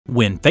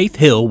When Faith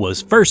Hill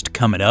was first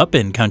coming up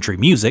in country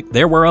music,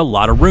 there were a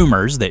lot of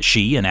rumors that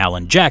she and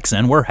Alan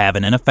Jackson were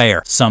having an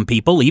affair. Some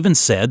people even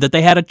said that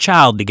they had a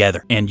child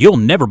together, and you'll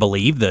never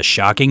believe the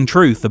shocking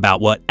truth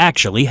about what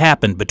actually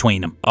happened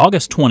between them.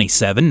 August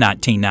 27,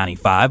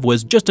 1995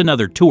 was just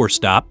another tour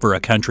stop for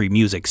a country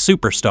music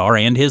superstar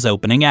and his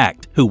opening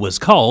act, who was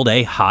called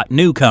a hot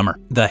newcomer.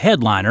 The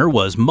headliner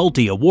was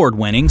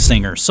multi-award-winning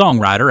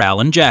singer-songwriter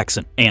Alan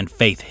Jackson, and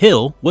Faith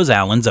Hill was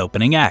Alan's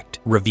opening act.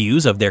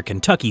 Reviews of their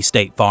Kentucky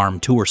State Farm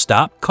tour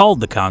stop called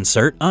the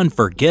concert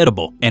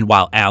unforgettable, and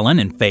while Alan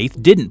and Faith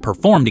didn't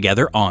perform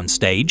together on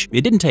stage,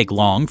 it didn't take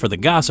long for the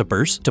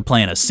gossipers to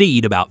plant a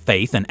seed about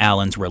Faith and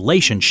Alan's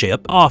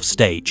relationship off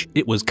stage.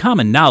 It was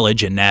common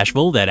knowledge in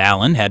Nashville that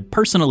Alan had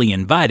personally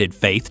invited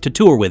Faith to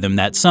tour with him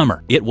that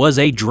summer. It was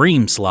a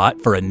dream slot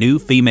for a new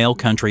female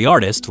country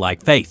artist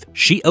like Faith.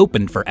 She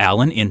opened for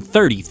Alan in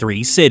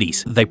 33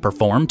 cities. They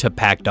performed to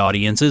packed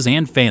audiences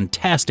and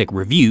fantastic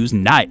reviews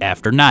night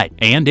after night,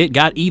 and it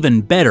got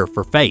even better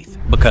for Faith,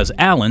 because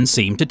Alan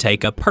seemed to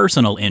take a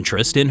personal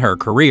interest in her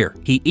career.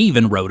 He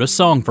even wrote a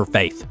song for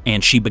Faith,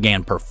 and she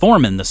began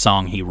performing the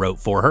song he wrote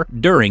for her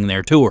during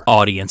their tour.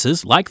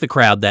 Audiences, like the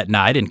crowd that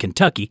night in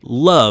Kentucky,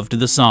 loved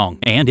the song,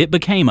 and it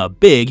became a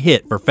big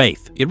hit for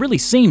Faith. It really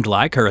seemed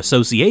like her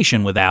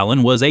association with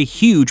Alan was a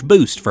huge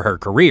boost for her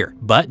career.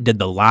 But did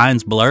the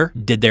lines blur?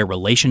 Did their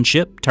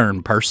relationship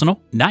turn personal?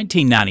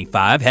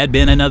 1995 had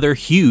been another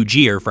huge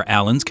year for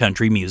Alan's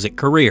country music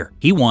career.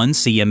 He won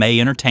CMA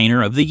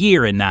Entertainer of the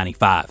Year in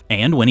 '95,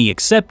 and when he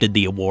accepted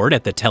the award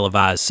at the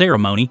televised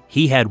ceremony,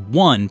 he had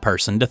one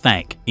person to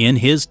thank. In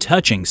his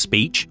touching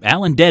speech,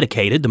 Alan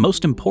dedicated the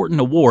most important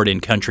award in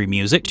country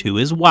music to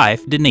his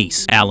wife,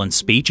 Denise. Alan's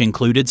speech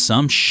included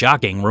some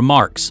shocking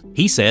remarks.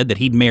 He said that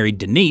he'd married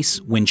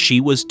Denise when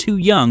she was too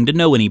young to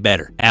know any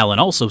better. Alan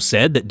also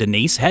said that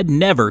Denise had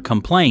never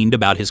complained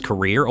about his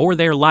career or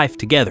their life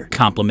together.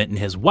 Complimenting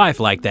his wife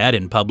like that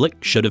in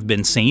public should have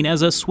been seen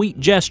as a sweet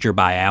gesture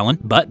by Alan,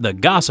 but the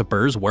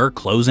gossipers were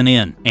closing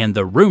in, and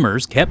the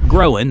rumors kept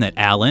growing that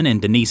Alan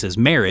and Denise's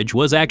marriage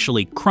was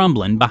actually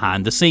crumbling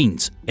behind the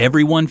scenes.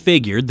 Everyone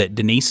figured that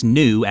Denise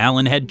knew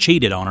Alan had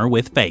cheated on her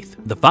with Faith.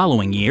 The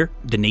following year,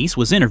 Denise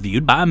was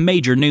interviewed by a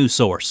major news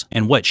source,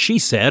 and what she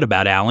said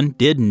about Alan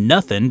did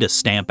nothing to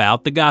stamp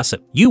out the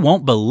gossip. You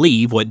won't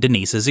believe what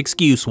Denise's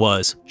excuse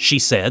was. She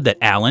said that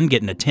Alan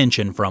getting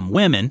attention from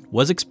women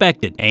was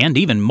expected, and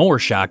even more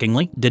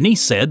shockingly,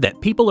 Denise said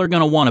that people are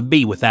going to want to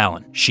be with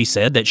Alan. She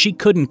said that she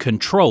couldn't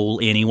control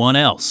anyone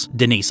else.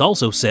 Denise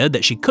also said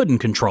that she couldn't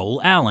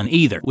control Alan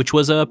either, which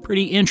was a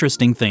pretty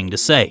interesting thing to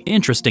say.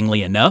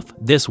 Interestingly enough,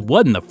 this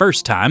wasn't the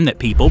first time that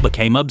people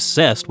became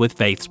obsessed with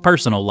Faith's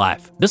personal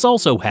life. This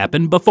also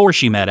happened before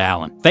she met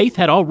Alan. Faith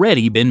had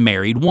already been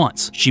married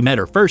once. She met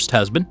her first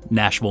husband,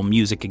 Nashville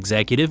music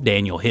executive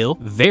Daniel Hill,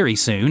 very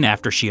soon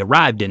after she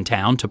arrived in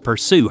town to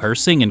pursue her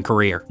singing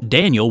career.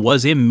 Daniel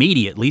was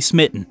immediately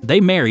smitten. They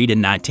married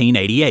in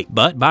 1988,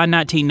 but by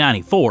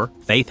 1994,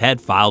 Faith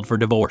had filed for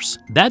divorce.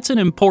 That's an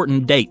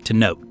important date to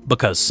note,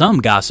 because some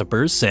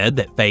gossipers said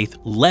that Faith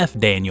left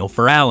Daniel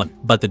for Alan,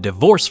 but the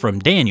divorce from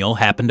Daniel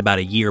happened about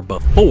a year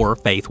before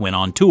Faith went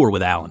on tour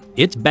with Alan.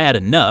 It's bad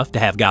enough to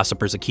have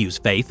gossipers accuse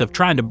Faith of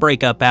trying to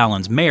break up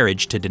Alan's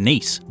marriage to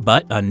Denise,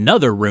 but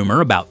another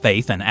rumor about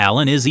Faith and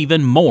Alan is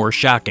even more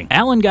shocking.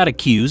 Alan got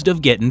accused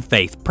of getting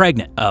Faith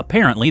pregnant.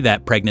 Apparently,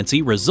 that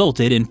pregnancy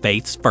resulted in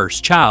Faith's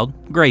first child,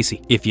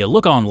 Gracie. If you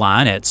look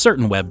online at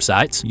certain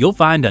websites, you'll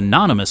find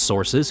anonymous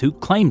sources who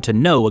claim to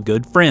know a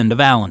good friend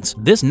of Alan's.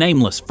 This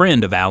nameless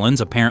friend of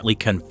Alan's apparently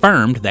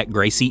confirmed that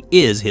Gracie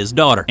is his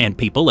daughter, and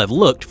people have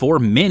looked for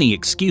many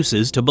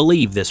excuses to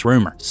believe this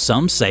rumor.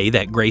 Some say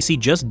that Gracie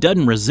just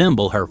doesn't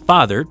resemble her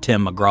father,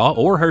 Tim McGraw,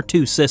 or her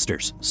two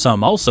sisters.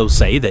 Some also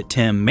say that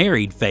Tim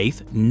married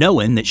Faith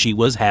knowing that she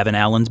was having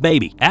Alan's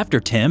baby.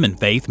 After Tim and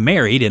Faith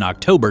married in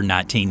October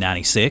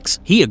 1996,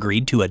 he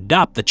agreed to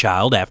adopt the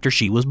child after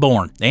she was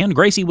born, and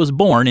Gracie was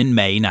born in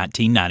May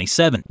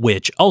 1997,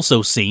 which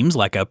also seems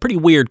like a pretty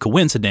weird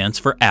coincidence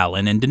for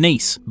Alan and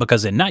Denise,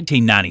 because in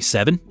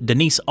 1997,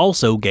 Denise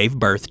also gave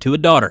birth to a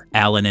daughter.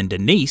 Alan and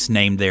Denise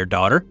named their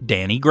daughter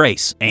Danny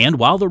Grace, and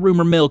while the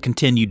rumor mill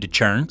continued to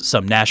churn,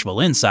 some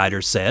Nashville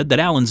insiders said that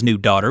Alan's new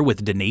daughter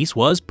with Denise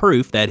was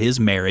proof that his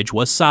marriage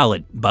was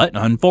solid. But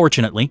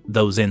unfortunately,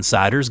 those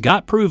insiders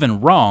got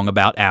proven wrong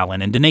about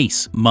Alan and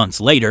Denise. Months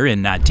later,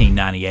 in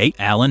 1998,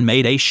 Alan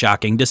made a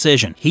shocking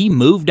decision. He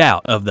moved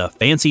out of the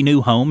fancy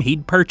new home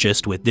he'd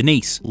purchased with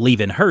Denise,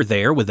 leaving her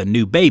there with a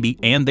new baby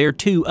and their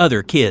two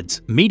other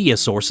kids. Media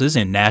sources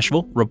in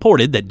Nashville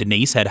reported that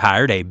Denise had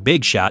hired a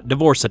big-shot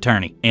divorce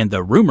attorney, and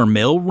the rumor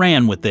mill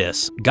ran with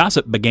this.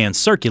 Gossip began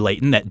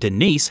circulating that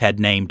Denise had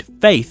named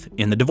Faith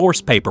in the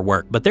divorce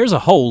paperwork, but there's a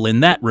hole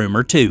in that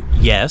rumor too.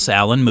 Yes,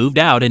 Alan moved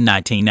out in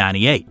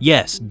 1998.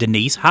 Yes,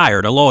 Denise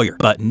hired a lawyer,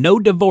 but no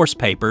divorce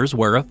papers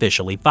were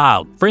officially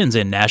filed. Friends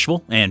in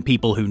Nashville and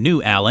people who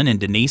knew Alan and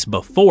Denise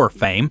before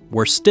fame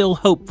were still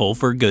hopeful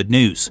for good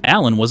news.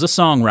 Alan was a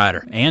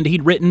songwriter, and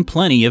he'd written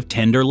plenty of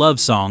tender love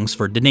songs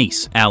for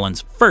Denise.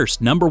 Alan's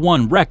first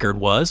 #1 record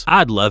was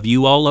I'd Love You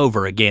you all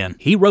over again.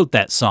 He wrote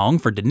that song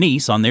for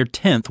Denise on their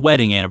 10th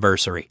wedding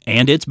anniversary.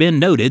 And it's been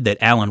noted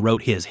that Alan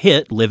wrote his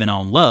hit, Livin'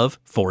 on Love,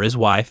 for his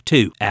wife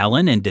too.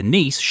 Alan and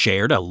Denise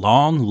shared a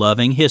long,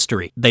 loving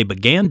history. They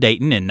began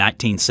dating in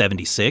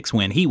 1976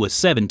 when he was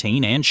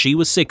 17 and she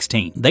was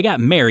 16. They got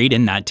married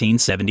in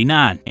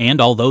 1979, and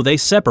although they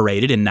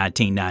separated in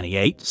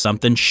 1998,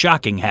 something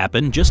shocking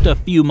happened just a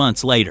few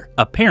months later.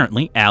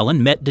 Apparently,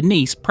 Alan met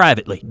Denise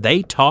privately.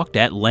 They talked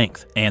at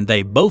length, and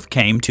they both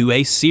came to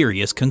a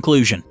serious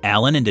conclusion.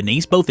 Alan and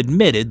Denise both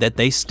admitted that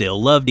they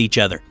still loved each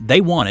other.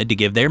 They wanted to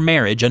give their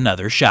marriage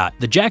another shot.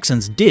 The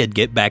Jacksons did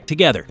get back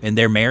together, and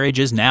their marriage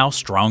is now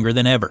stronger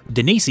than ever.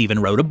 Denise even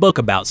wrote a book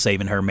about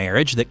saving her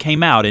marriage that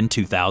came out in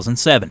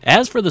 2007.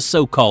 As for the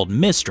so-called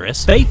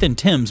mistress, Faith and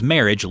Tim's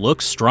marriage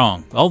looks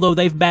strong, although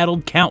they've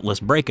battled countless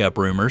breakup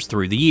rumors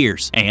through the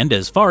years. And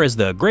as far as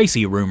the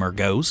Gracie rumor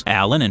goes,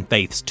 Alan and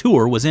Faith's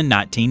tour was in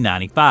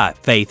 1995.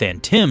 Faith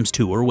and Tim's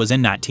tour was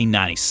in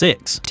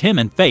 1996. Tim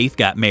and Faith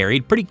got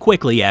married pretty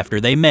quickly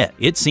after they met.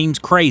 It seems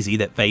crazy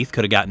that Faith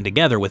could have gotten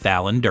together with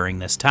Alan during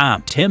this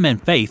time. Tim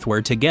and Faith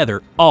were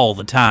together all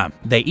the time.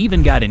 They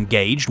even got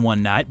engaged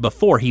one night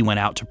before he went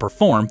out to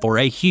perform for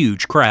a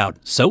huge crowd.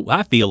 So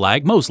I feel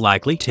like most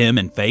likely Tim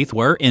and Faith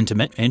were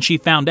intimate and she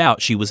found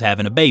out she was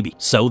having a baby.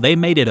 So they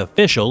made it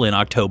official in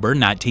October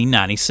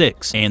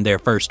 1996, and their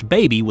first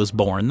baby was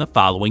born the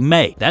following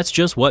May. That's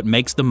just what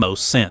makes the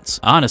most sense.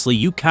 Honestly,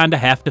 you kinda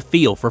have to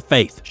feel for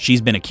Faith.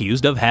 She's been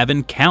accused of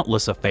having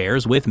countless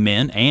affairs with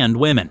men and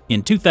women.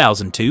 In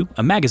 2002,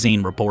 a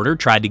magazine reporter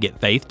tried to get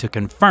Faith to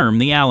confirm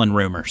the Alan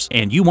rumors,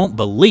 and you won't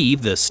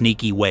believe the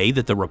sneaky way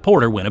that the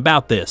reporter went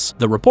about this.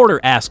 The reporter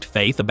asked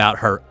Faith about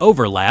her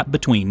overlap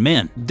between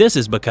men. This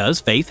is because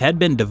Faith had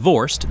been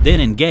divorced,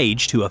 then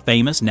engaged to a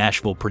famous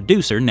Nashville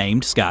producer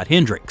named Scott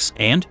Hendricks,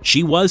 and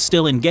she was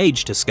still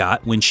engaged to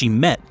Scott when she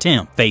met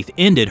Tim. Faith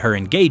ended her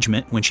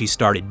engagement when she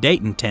started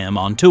dating Tim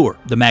on tour.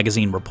 The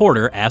magazine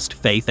reporter asked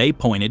Faith a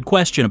pointed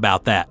question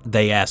about that.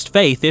 They asked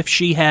Faith if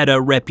she had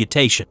a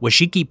reputation. Was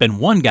she keeping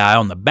one guy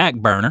on the back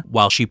burner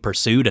while she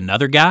pursued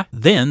another guy?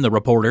 Then the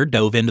reporter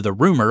dove into the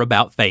rumor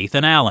about Faith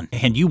and Alan,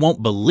 and you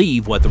won't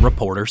believe what the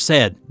reporter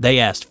said. They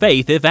asked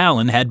Faith if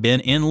Alan had been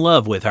in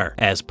love with her.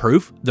 As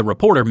proof, the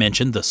reporter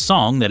mentioned the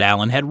song that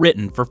Alan had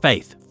written for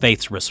Faith.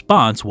 Faith's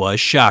response was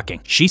shocking.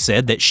 She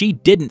said that she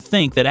didn't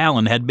think that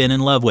Alan had been in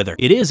love with her.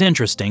 It is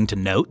interesting to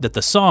note that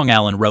the song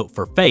Alan wrote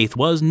for Faith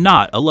was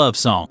not a love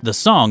song. The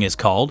song is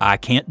called I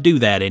Can't Do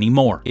That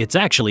Anymore. It's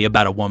actually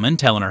about a woman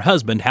telling her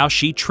husband how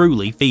she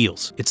truly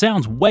feels. It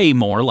sounds way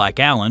more like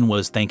Alan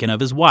was thinking of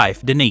his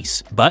wife,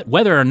 Denise. But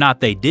whether or not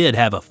they did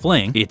have a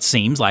fling, it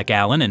seems like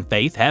Alan and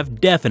Faith have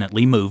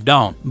definitely moved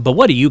on. But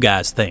what do you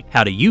guys think?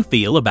 How do you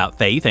feel about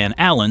Faith and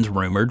Alan's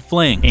rumored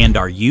fling? And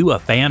are you a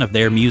fan of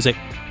their music?